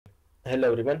Hello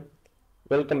everyone,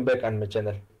 welcome back on my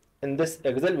channel. In this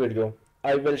Excel video,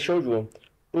 I will show you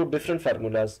two different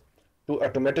formulas to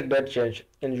automatic date change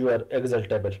in your Excel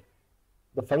table.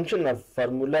 The function of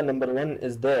formula number 1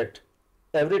 is that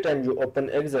every time you open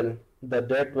Excel, the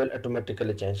date will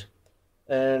automatically change.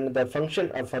 And the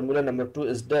function of formula number 2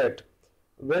 is that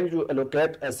when you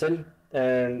allocate a cell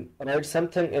and write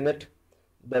something in it,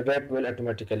 the date will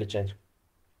automatically change.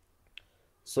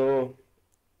 So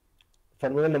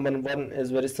formula number 1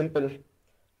 is very simple.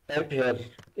 Type here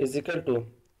is equal to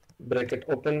bracket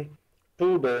open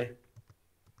today,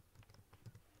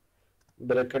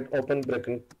 bracket open,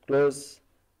 bracket close,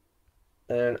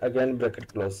 and again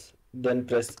bracket close, then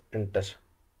press enter.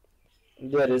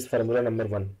 There is formula number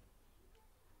 1.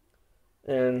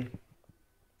 And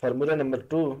formula number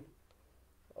 2,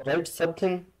 write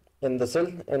something in the cell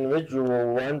in which you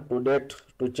want to date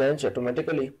to change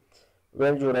automatically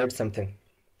when you write something.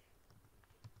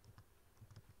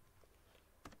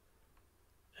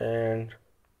 And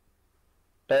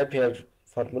type here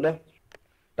formula,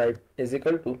 type is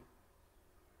equal to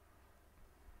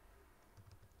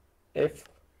if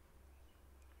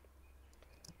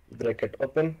bracket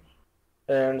open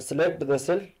and select the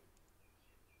cell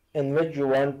in which you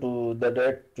want to the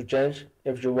date to change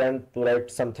if you want to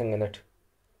write something in it.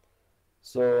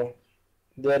 So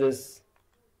there is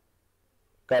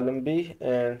column B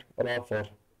and row 4,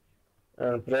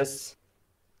 and press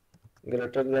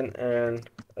greater than and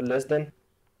less than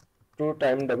 2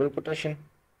 times double quotation,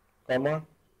 comma,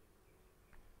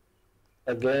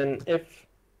 again if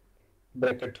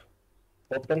bracket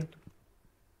open,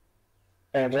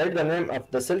 and write the name of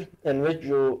the cell in which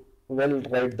you will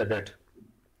write the date.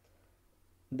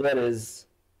 There is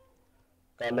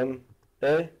column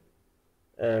A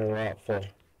and row 4.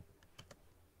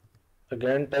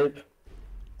 Again type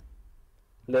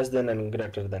less than and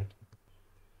greater than,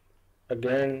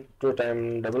 again 2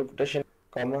 times double quotation,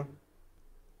 comma,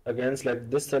 again select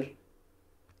this cell,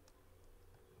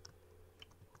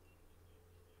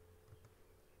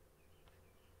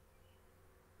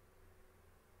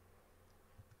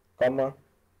 comma,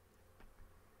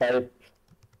 type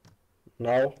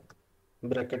now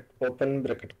bracket open,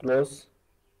 bracket close,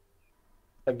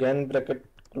 again bracket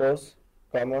close,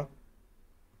 comma,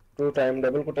 2 times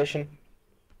double quotation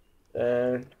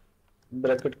and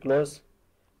bracket close,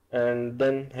 and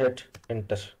then hit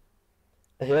enter.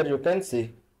 Here you can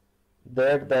see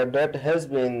that the date has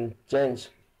been changed,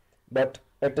 but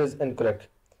it is incorrect.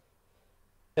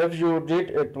 If you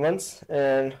did it once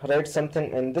and write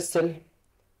something in this cell,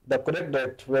 the correct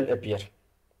date will appear.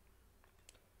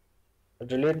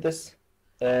 Delete this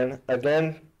and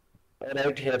again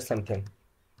write here something,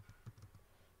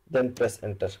 then press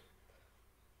enter.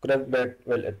 Correct date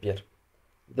will appear.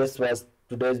 This was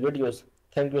today's videos.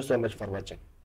 Thank you so much for watching.